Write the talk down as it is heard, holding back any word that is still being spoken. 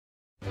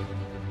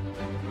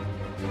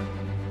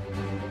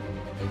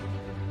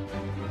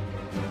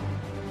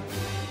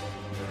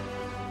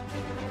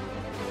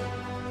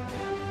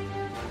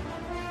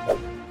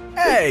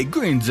Hey,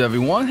 greetings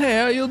everyone. Hey,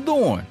 how you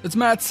doing? It's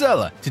Matt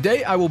Sella.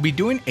 Today I will be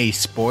doing a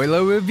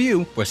spoiler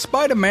review for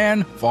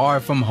Spider-Man Far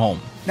From Home.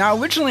 Now,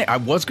 originally I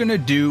was going to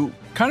do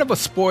kind of a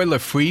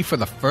spoiler-free for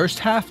the first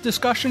half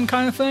discussion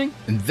kind of thing,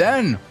 and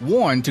then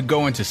warn to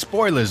go into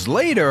spoilers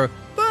later,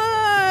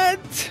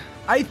 but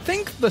I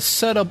think the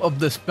setup of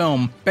this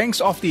film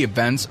banks off the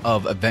events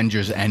of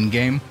Avengers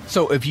Endgame,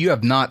 so if you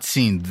have not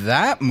seen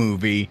that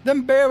movie,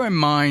 then bear in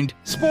mind,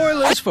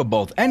 spoilers for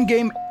both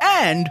Endgame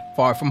and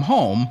Far From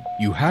Home.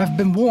 You have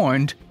been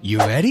warned. You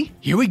ready?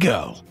 Here we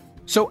go.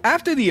 So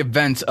after the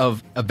events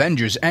of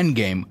Avengers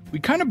Endgame, we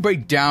kind of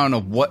break down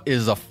of what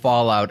is a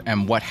fallout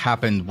and what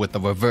happened with the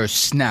reverse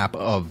snap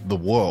of the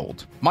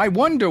world. My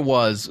wonder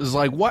was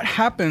what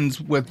happens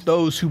with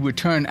those who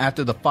return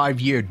after the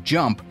 5-year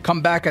jump,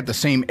 come back at the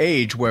same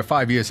age where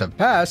 5 years have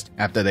passed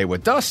after they were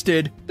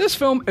dusted? This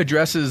film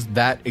addresses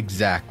that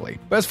exactly.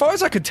 But as far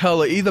as I could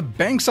tell, it either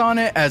banks on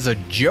it as a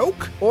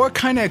joke or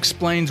kind of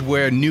explains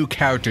where new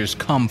characters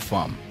come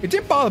from. It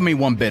didn't bother me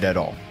one bit at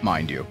all,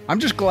 mind you. I'm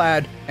just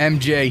glad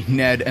MJ,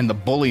 Ned, and the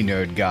bully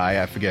nerd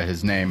guy, I forget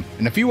his name,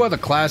 and a few other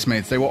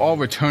classmates, they were all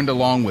returned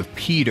along with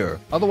Peter.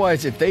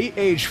 Otherwise, if they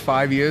aged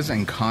 5 years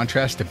in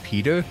contrast to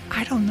Peter,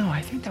 I don't know,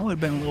 I think that would have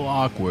been a little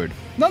awkward.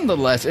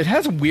 Nonetheless, it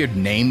has a weird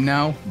name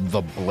now,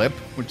 The Blip,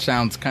 which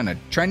sounds kind of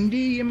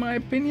trendy in my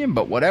opinion,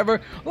 but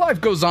whatever.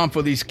 Life goes on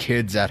for these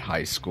kids at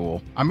high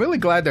school. I'm really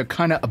glad they're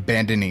kind of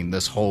abandoning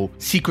this whole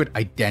secret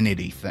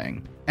identity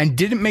thing, and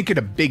didn't make it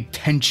a big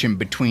tension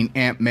between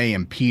Aunt May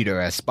and Peter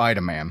as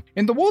Spider-Man.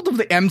 In the world of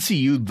the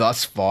MCU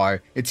thus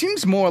far, it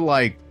seems more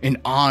like an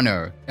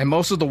honor, and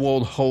most of the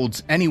world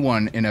holds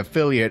anyone an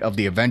affiliate of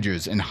the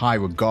Avengers in high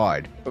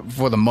regard,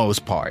 for the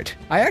most part.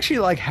 I actually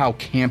like how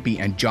campy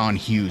and John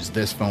Hughes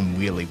this film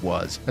really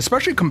was,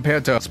 especially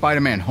compared to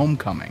Spider-Man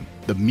Homecoming.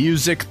 The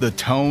music, the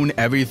tone,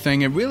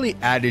 everything, it really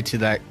added to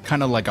that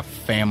kind of like a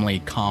family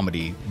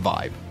comedy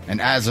vibe. And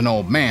as an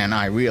old man,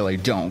 I really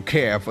don't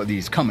care for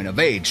these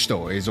coming-of-age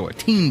stories or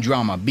teen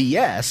drama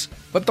BS,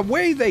 but the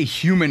way they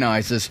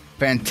humanize this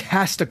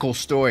fantastical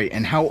story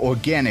and how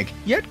organic,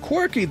 yet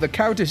quirky the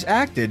characters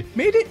acted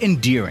made it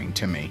endearing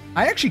to me.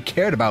 I actually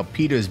cared about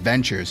Peter's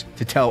ventures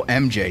to tell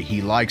MJ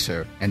he likes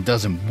her and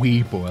doesn't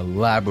weep or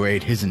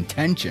elaborate his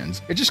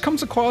intentions. It just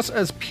comes across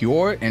as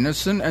pure,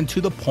 innocent, and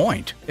to the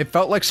point. It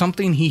felt like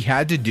something he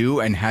had to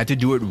do and had to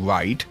do it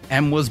right,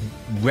 and was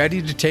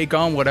ready to take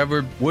on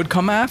whatever would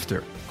come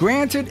after.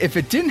 Granted, if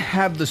it didn't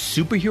have the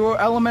superhero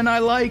element I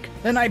like,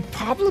 then I'd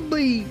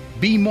probably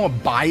be more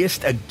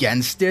biased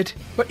against it.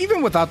 But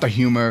even without the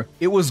humor,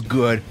 it was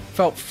good,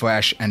 felt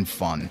fresh and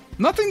fun.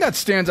 Nothing that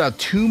stands out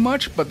too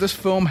much, but this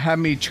film had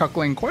me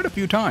chuckling quite a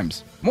few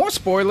times. More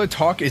spoiler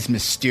talk is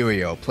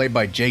Mysterio, played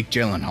by Jake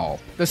Gyllenhaal.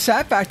 The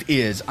sad fact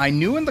is, I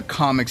knew in the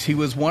comics he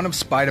was one of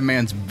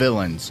Spider-Man's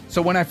villains,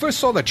 so when I first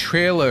saw the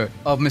trailer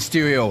of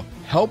Mysterio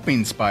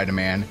helping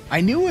Spider-Man,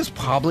 I knew it was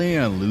probably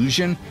an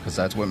illusion, because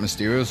that's what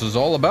Mysterio's is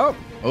all about.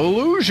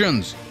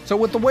 Illusions! So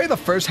with the way the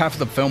first half of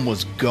the film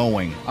was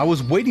going, I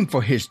was waiting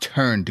for his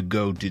turn to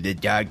go to the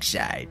dark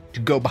side, to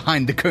go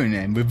behind the curtain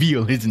and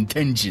reveal his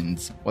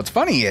intentions. What's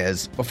funny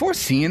is, before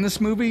seeing this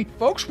movie,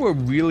 folks were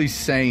really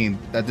saying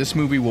that this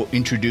movie will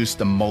introduce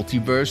the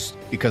multiverse,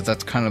 because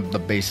that's kind of the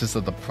basis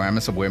of the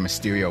premise of where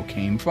Mysterio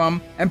came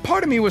from. And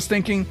part of me was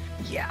thinking,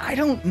 yeah, I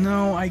don't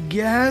know, I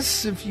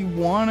guess if you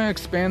want to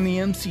expand the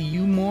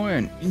MCU more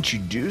and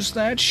introduce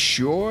that,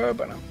 sure,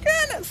 but I'm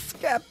kind of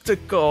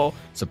skeptical.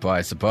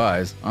 Surprise,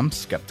 surprise, I'm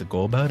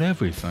skeptical about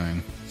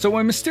everything. So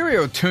when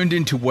Mysterio turned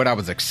into what I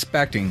was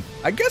expecting,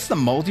 I guess the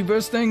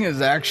multiverse thing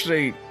is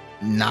actually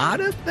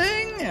not a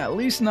thing, at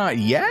least not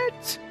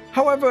yet.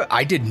 However,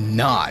 I did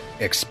not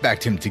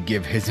expect him to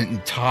give his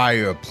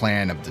entire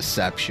plan of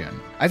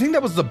deception. I think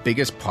that was the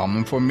biggest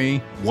problem for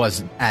me,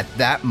 was at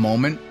that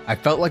moment, I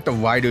felt like the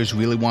writers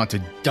really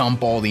wanted to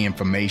dump all the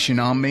information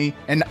on me.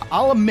 And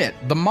I'll admit,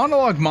 the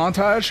monologue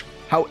montage,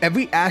 how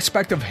every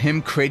aspect of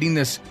him creating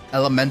this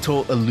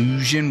elemental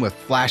illusion with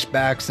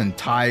flashbacks and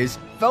ties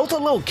felt a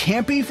little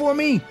campy for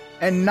me,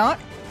 and not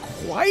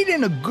quite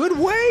in a good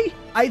way.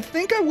 I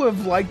think I would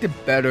have liked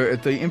it better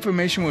if the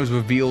information was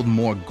revealed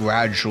more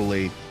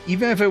gradually,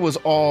 even if it was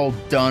all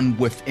done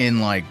within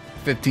like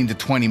 15 to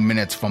 20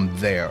 minutes from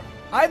there.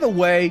 Either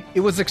way, it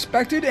was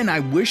expected, and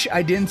I wish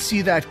I didn't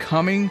see that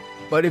coming,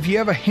 but if you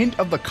have a hint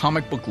of the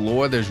comic book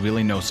lore, there's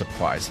really no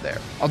surprise there.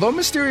 Although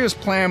Mysterio's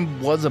plan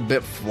was a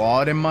bit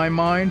flawed in my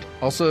mind,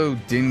 also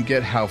didn't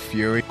get how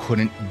Fury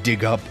couldn't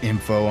dig up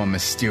info on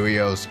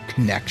Mysterio's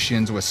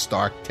connections with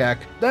Stark Tech.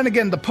 Then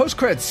again, the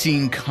post-credit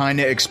scene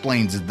kinda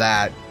explains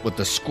that with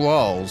the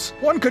Skrulls.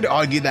 One could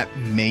argue that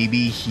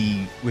maybe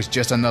he was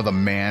just another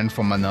man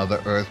from another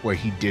Earth where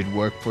he did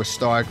work for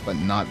Stark, but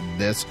not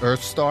this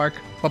Earth Stark.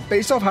 But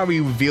based off how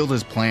he revealed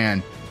his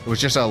plan, It was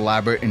just an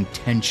elaborate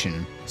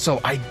intention. So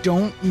I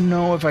don't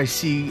know if I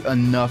see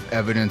enough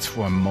evidence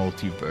for a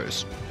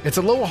multiverse. It's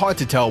a little hard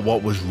to tell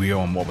what was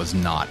real and what was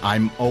not.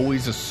 I'm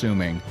always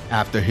assuming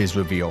after his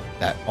reveal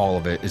that all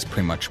of it is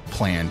pretty much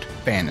planned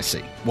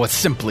fantasy. Was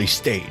simply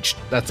staged.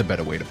 That's a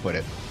better way to put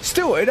it.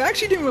 Still, it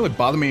actually didn't really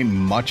bother me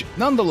much.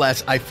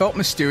 Nonetheless, I felt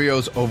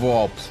Mysterio's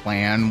overall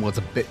plan was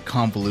a bit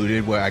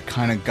convoluted, where I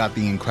kind of got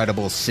the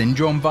Incredible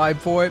Syndrome vibe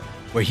for it,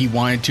 where he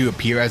wanted to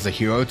appear as a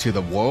hero to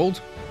the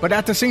world. But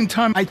at the same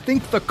time, I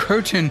think the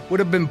curtain would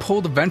have been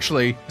pulled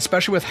eventually,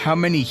 especially with how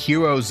many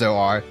heroes there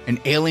are and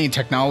alien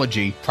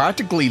technology,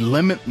 practically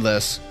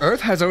limitless,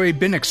 Earth has already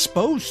been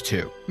exposed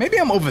to. Maybe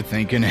I'm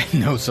overthinking it,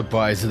 no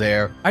surprise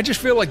there. I just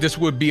feel like this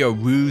would be a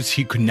ruse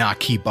he could not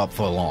keep up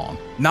for long.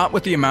 Not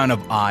with the amount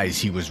of eyes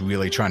he was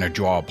really trying to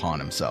draw upon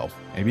himself.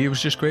 Maybe he was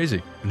just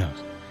crazy, who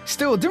knows.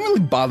 Still, it didn't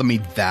really bother me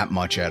that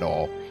much at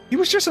all. He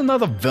was just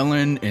another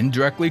villain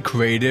indirectly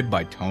created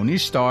by Tony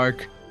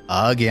Stark,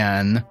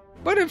 again.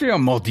 But if you're a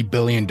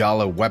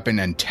multi-billion-dollar weapon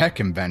and tech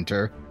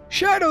inventor,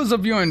 shadows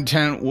of your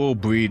intent will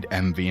breed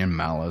envy and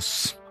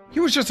malice. He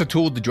was just a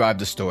tool to drive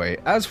the story,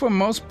 as for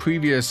most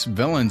previous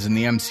villains in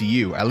the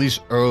MCU, at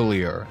least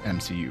earlier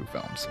MCU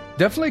films.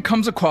 Definitely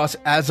comes across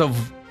as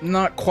of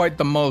not quite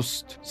the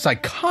most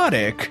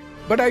psychotic,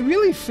 but I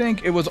really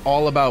think it was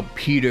all about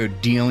Peter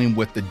dealing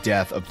with the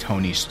death of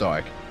Tony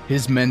Stark,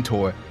 his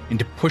mentor,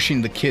 into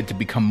pushing the kid to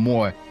become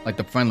more like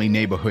the friendly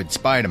neighborhood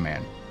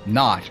Spider-Man.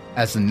 Not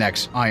as the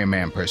next Iron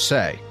Man per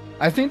se.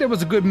 I think there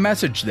was a good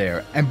message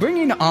there, and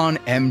bringing on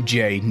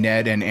MJ,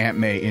 Ned, and Aunt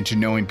May into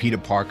knowing Peter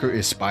Parker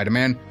is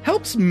Spider-Man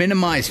helps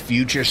minimize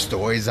future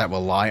stories that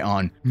rely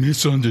on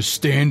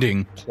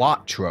misunderstanding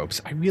plot tropes.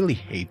 I really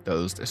hate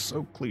those, they're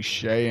so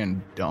cliche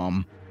and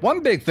dumb.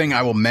 One big thing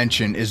I will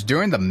mention is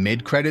during the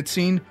mid-credit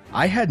scene,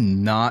 I had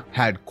not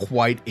had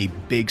quite a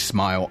big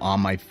smile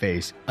on my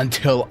face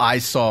until I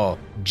saw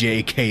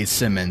J.K.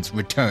 Simmons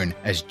return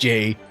as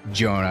J.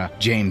 Jonah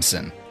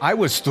Jameson. I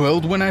was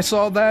thrilled when I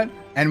saw that,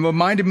 and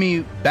reminded me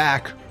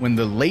back when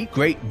the late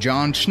great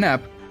John Schnepp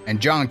and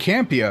John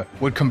Campea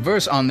would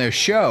converse on their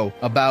show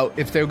about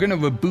if they're gonna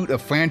reboot a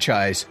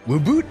franchise,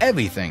 reboot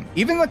everything,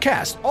 even the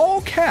cast.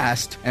 All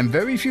cast and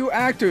very few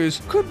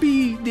actors could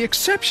be the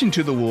exception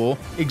to the rule.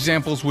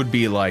 Examples would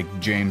be like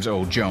James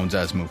Earl Jones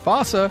as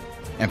Mufasa,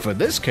 and for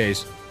this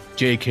case,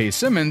 J.K.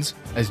 Simmons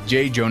as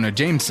J. Jonah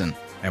Jameson.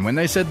 And when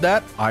they said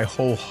that, I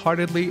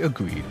wholeheartedly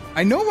agreed.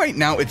 I know right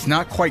now it's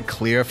not quite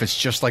clear if it's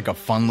just like a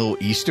fun little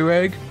Easter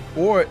egg,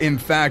 or in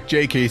fact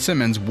J.K.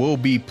 Simmons will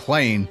be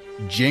playing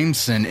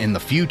Jameson in the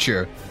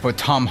future for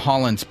Tom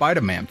Holland's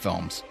Spider-Man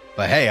films.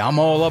 But hey, I'm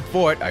all up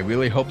for it. I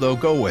really hope they'll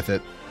go with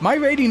it. My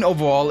rating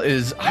overall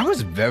is I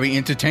was very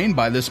entertained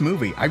by this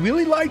movie. I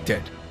really liked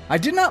it. I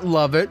did not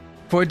love it,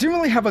 for it didn't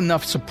really have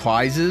enough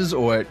surprises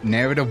or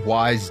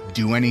narrative-wise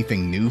do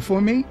anything new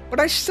for me, but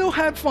I still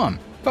had fun.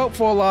 Felt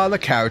for a lot of the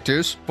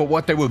characters, for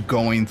what they were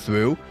going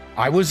through.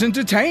 I was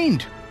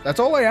entertained. That's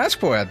all I asked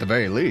for at the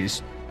very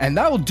least. And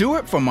that'll do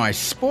it for my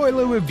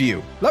spoiler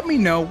review. Let me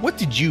know, what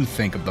did you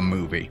think of the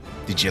movie?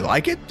 Did you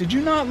like it? Did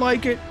you not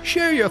like it?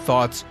 Share your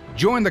thoughts.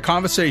 Join the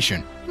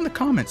conversation in the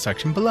comment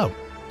section below.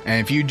 And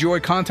if you enjoy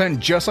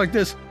content just like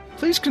this,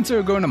 please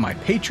consider going to my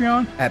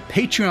Patreon at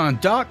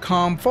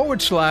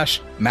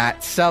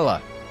patreon.com/Matt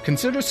Sella.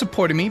 Consider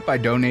supporting me by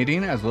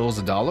donating as little as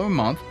 $1 a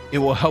month. It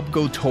will help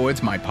go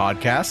towards my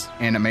podcast,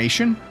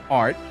 animation,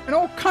 art, and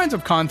all kinds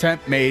of content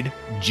made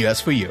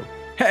just for you.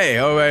 Hey,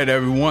 alright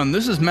everyone,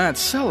 this is Matt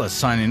Sella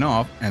signing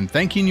off and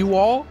thanking you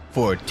all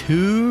for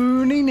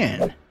tuning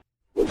in.